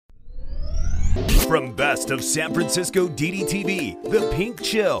From Best of San Francisco DDTV, The Pink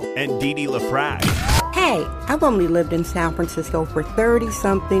Chill, and Dee LaFrac. Hey, I've only lived in San Francisco for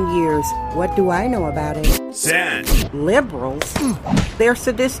 30-something years. What do I know about it? San Liberals? They're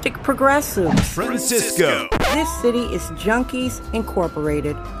sadistic progressives. Francisco. This city is Junkies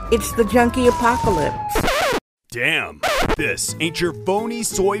Incorporated. It's the junkie apocalypse. Damn, this ain't your phony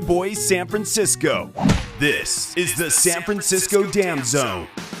soy boy San Francisco. This is the San Francisco Dam Zone.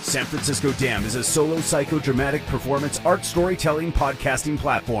 San Francisco Dam is a solo psychodramatic performance art storytelling podcasting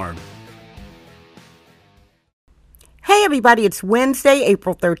platform. Hey everybody, it's Wednesday,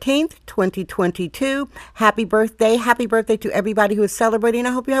 April 13th, 2022. Happy birthday to everybody who is celebrating.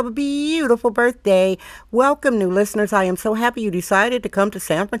 I hope you have a beautiful birthday. Welcome, new listeners. I am so happy you decided to come to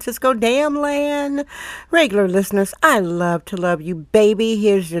San Francisco Dam Land. Regular listeners, I love to love you, baby.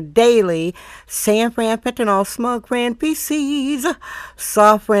 Here's your daily San Fran Fentanyl Smug Fran PCs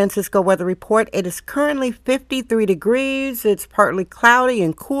San Francisco weather report. It is currently 53 degrees. It's partly cloudy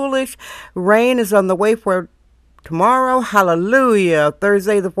and coolish. Rain is on the way for tomorrow. Hallelujah.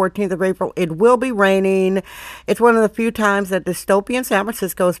 Thursday, the 14th of April, it will be raining. It's one of the few times that dystopian San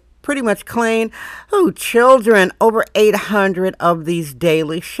Francisco is pretty much clean. Ooh, children, over 800 of these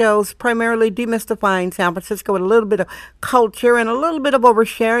daily shows, primarily demystifying San Francisco with a little bit of culture and a little bit of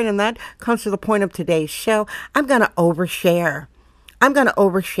oversharing, and that comes to the point of today's show. I'm going to overshare.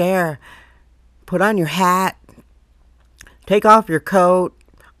 Put on your hat. Take off your coat.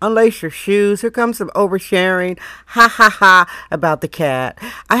 Unlace your shoes. Here comes some oversharing. Ha ha ha about the cat.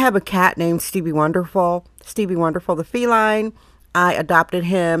 I have a cat named Stevie Wonderful. Stevie Wonderful the feline. I adopted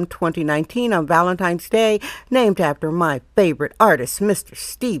him 2019 on Valentine's Day, named after my favorite artist, Mr.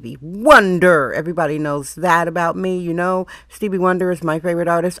 Stevie Wonder. Everybody knows that about me. You know, Stevie Wonder is my favorite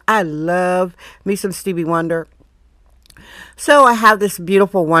artist. I love me some Stevie Wonder. So I have this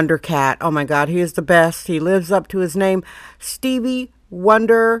beautiful Wonder cat. Oh my God, he is the best. He lives up to his name. Stevie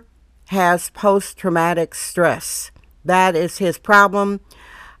Wonder has post-traumatic stress. That is his problem.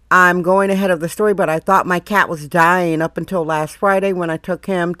 I'm going ahead of the story, but I thought my cat was dying up until last Friday when I took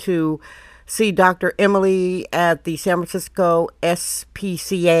him to see Dr. Emily at the San Francisco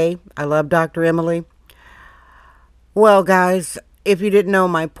SPCA. I love Dr. Emily. Well, guys, if you didn't know,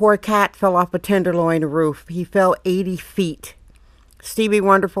 my poor cat fell off a Tenderloin roof. He fell 80 feet. Stevie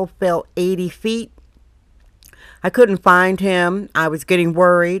Wonderful fell 80 feet. I couldn't find him. I was getting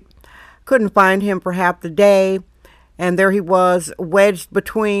worried. Couldn't find him for half the day. And there he was, wedged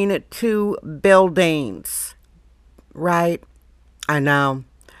between two buildings. Right? I know.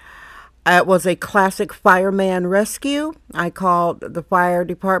 It was a classic fireman rescue. I called the fire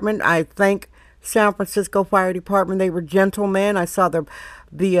department. I thank San Francisco Fire Department. They were gentlemen. I saw the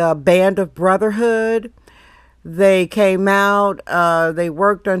Band of Brotherhood. They came out. They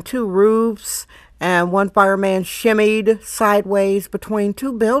worked on two roofs. And one fireman shimmied sideways between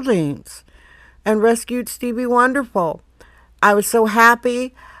two buildings and rescued Stevie Wonderful. I was so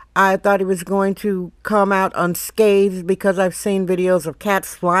happy. I thought he was going to come out unscathed because I've seen videos of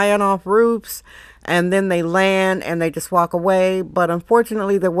cats flying off roofs and then they land and they just walk away. But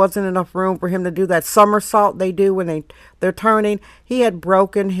unfortunately, there wasn't enough room for him to do that somersault they do when they're turning. He had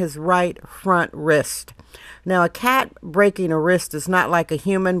broken his right front wrist. Now, a cat breaking a wrist is not like a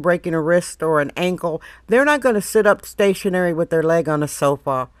human breaking a wrist or an ankle. They're not going to sit up stationary with their leg on a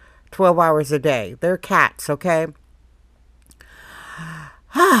sofa 12 hours a day. They're cats, okay?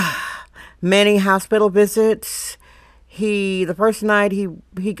 Many hospital visits. The first night he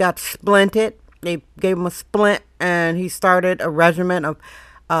got splinted. They gave him a splint and he started a regimen of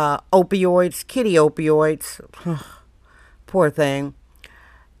opioids, kitty opioids. Poor thing.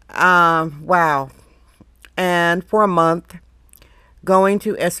 Wow. And for a month, going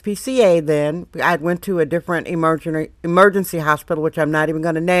to SPCA then, I went to a different emergency hospital, which I'm not even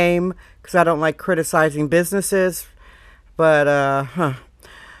going to name because I don't like criticizing businesses. But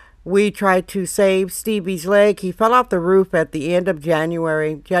we tried to save Stevie's leg. He fell off the roof at the end of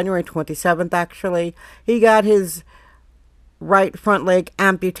January 27th, actually. He got his right front leg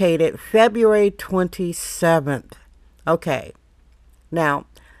amputated February 27th. Okay. Now,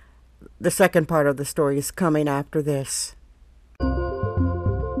 the second part of the story is coming after this.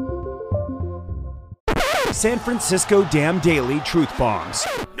 San Francisco Dam Daily Truth Bombs.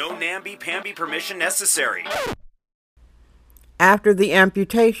 No namby-pamby permission necessary. After the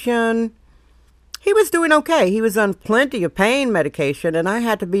amputation, he was doing okay. He was on plenty of pain medication, and I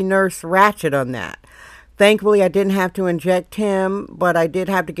had to be Nurse Ratched on that. Thankfully, I didn't have to inject him, but I did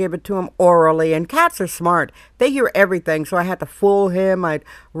have to give it to him orally. And cats are smart. They hear everything, so I had to fool him. I'd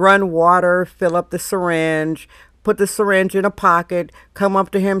run water, fill up the syringe, put the syringe in a pocket, come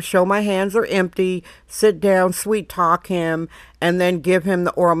up to him, show my hands are empty, sit down, sweet talk him, and then give him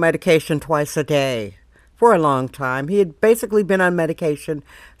the oral medication twice a day for a long time. He had basically been on medication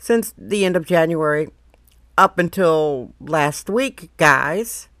since the end of January up until last week,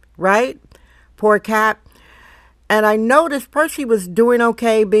 guys, right? Poor cat. And I noticed Percy was doing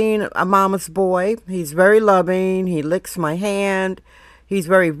okay being a mama's boy. He's very loving. He licks my hand. He's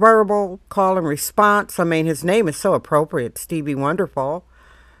very verbal, call and response. I mean, his name is so appropriate, Stevie Wonderful.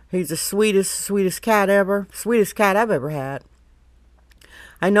 He's the sweetest cat ever. Sweetest cat I've ever had.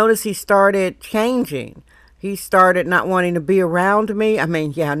 I noticed he started changing. He started not wanting to be around me. I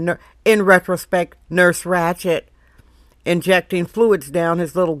mean, yeah, in retrospect, Nurse Ratched injecting fluids down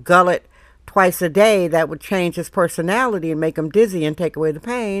his little gullet twice a day that would change his personality and make him dizzy and take away the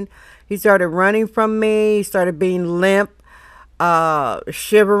pain. He started running from me. He started being limp,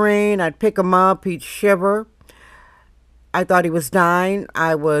 shivering. I'd pick him up. He'd shiver. I thought he was dying.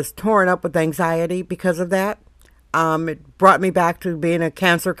 I was torn up with anxiety because of that. It brought me back to being a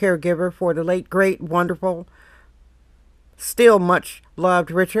cancer caregiver for the late, great, wonderful, still much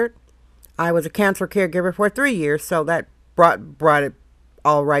loved Richard. I was a cancer caregiver for 3 years, so that brought it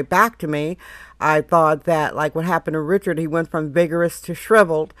all right back to me. I thought that, like what happened to Richard, he went from vigorous to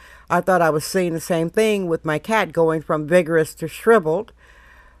shriveled. I thought I was seeing the same thing with my cat, going from vigorous to shriveled.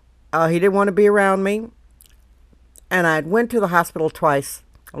 He didn't want to be around me. And I went to the hospital twice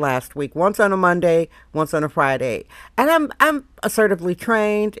last week, once on a Monday, once on a Friday. And I'm assertively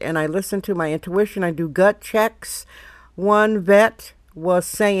trained, and I listen to my intuition. I do gut checks. One vet was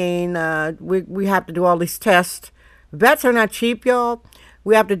saying, we have to do all these tests. Vets are not cheap, y'all.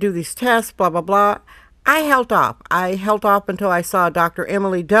 We have to do these tests, blah, blah, blah. I held off. Until I saw Dr.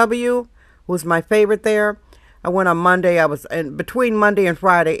 Emily W., who was my favorite there. I went on Monday. And between Monday and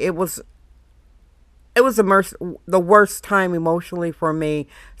Friday, it was the worst time emotionally for me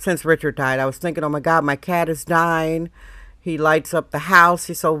since Richard died. I was thinking, oh my God, my cat is dying. He lights up the house.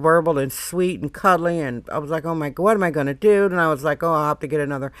 He's so verbal and sweet and cuddly. And I was like, oh my God, what am I going to do? And I was like, oh, I'll have to get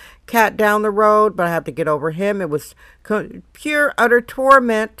another cat down the road, but I have to get over him. It was pure, utter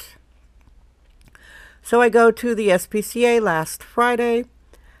torment. So I go to the SPCA last Friday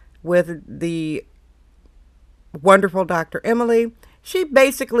with the wonderful Dr. Emily. She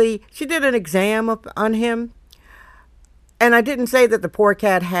did an exam on him. And I didn't say that the poor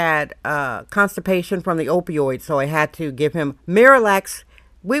cat had constipation from the opioids, so I had to give him Miralax.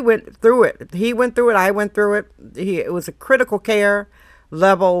 We went through it. He went through it. I went through it. It was a critical care,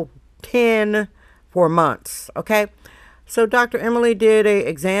 level 10 for months, okay? So Dr. Emily did an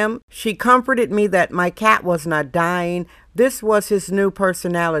exam. She comforted me that my cat was not dying. This was his new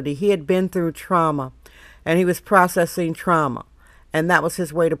personality. He had been through trauma, and he was processing trauma. And that was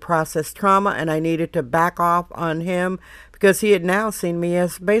his way to process trauma, and I needed to back off on him because he had now seen me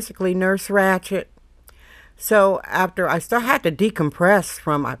as basically Nurse Ratched. So after I had to decompress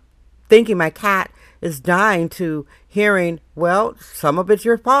from thinking my cat is dying to hearing, well, some of it's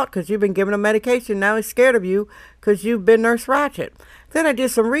your fault because you've been giving him medication. Now he's scared of you because you've been Nurse Ratched. Then I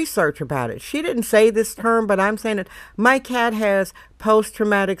did some research about it. She didn't say this term, but I'm saying it. My cat has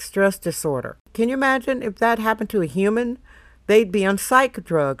post-traumatic stress disorder. Can you imagine if that happened to a human? They'd be on psych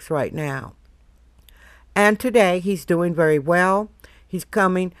drugs right now. And today he's doing very well. He's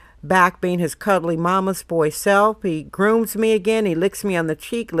coming back being his cuddly mama's boy self. He grooms me again. He licks me on the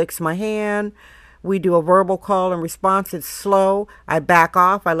cheek, licks my hand. We do a verbal call and response. It's slow. I back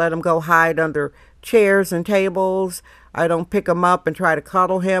off. I let him go hide under chairs and tables. I don't pick him up and try to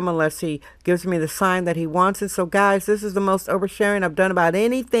cuddle him unless he gives me the sign that he wants it. So guys, this is the most oversharing I've done about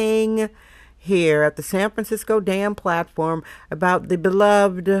anything here at the San Francisco Dam platform about the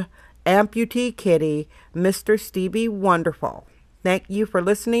beloved amputee kitty, Mr. Stevie Wonderful. Thank you for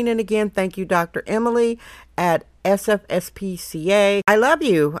listening. And again, thank you, Dr. Emily at SFSPCA. I love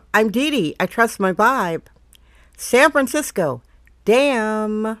you. I'm Dee Dee. I trust my vibe. San Francisco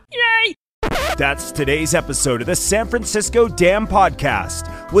Dam. Yay! That's today's episode of the San Francisco Dam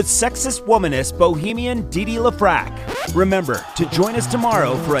Podcast with sexist womanist bohemian Dee Dee LaFrac. Remember to join us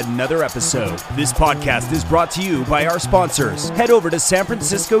tomorrow for another episode. This podcast is brought to you by our sponsors. Head over to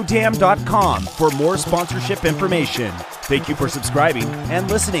sanfranciscodam.com for more sponsorship information. Thank you for subscribing and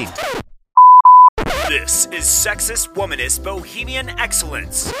listening. This is Sexist Womanist Bohemian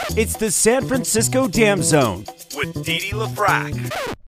Excellence. It's the San Francisco Dam Zone with Dee Dee LaFrac.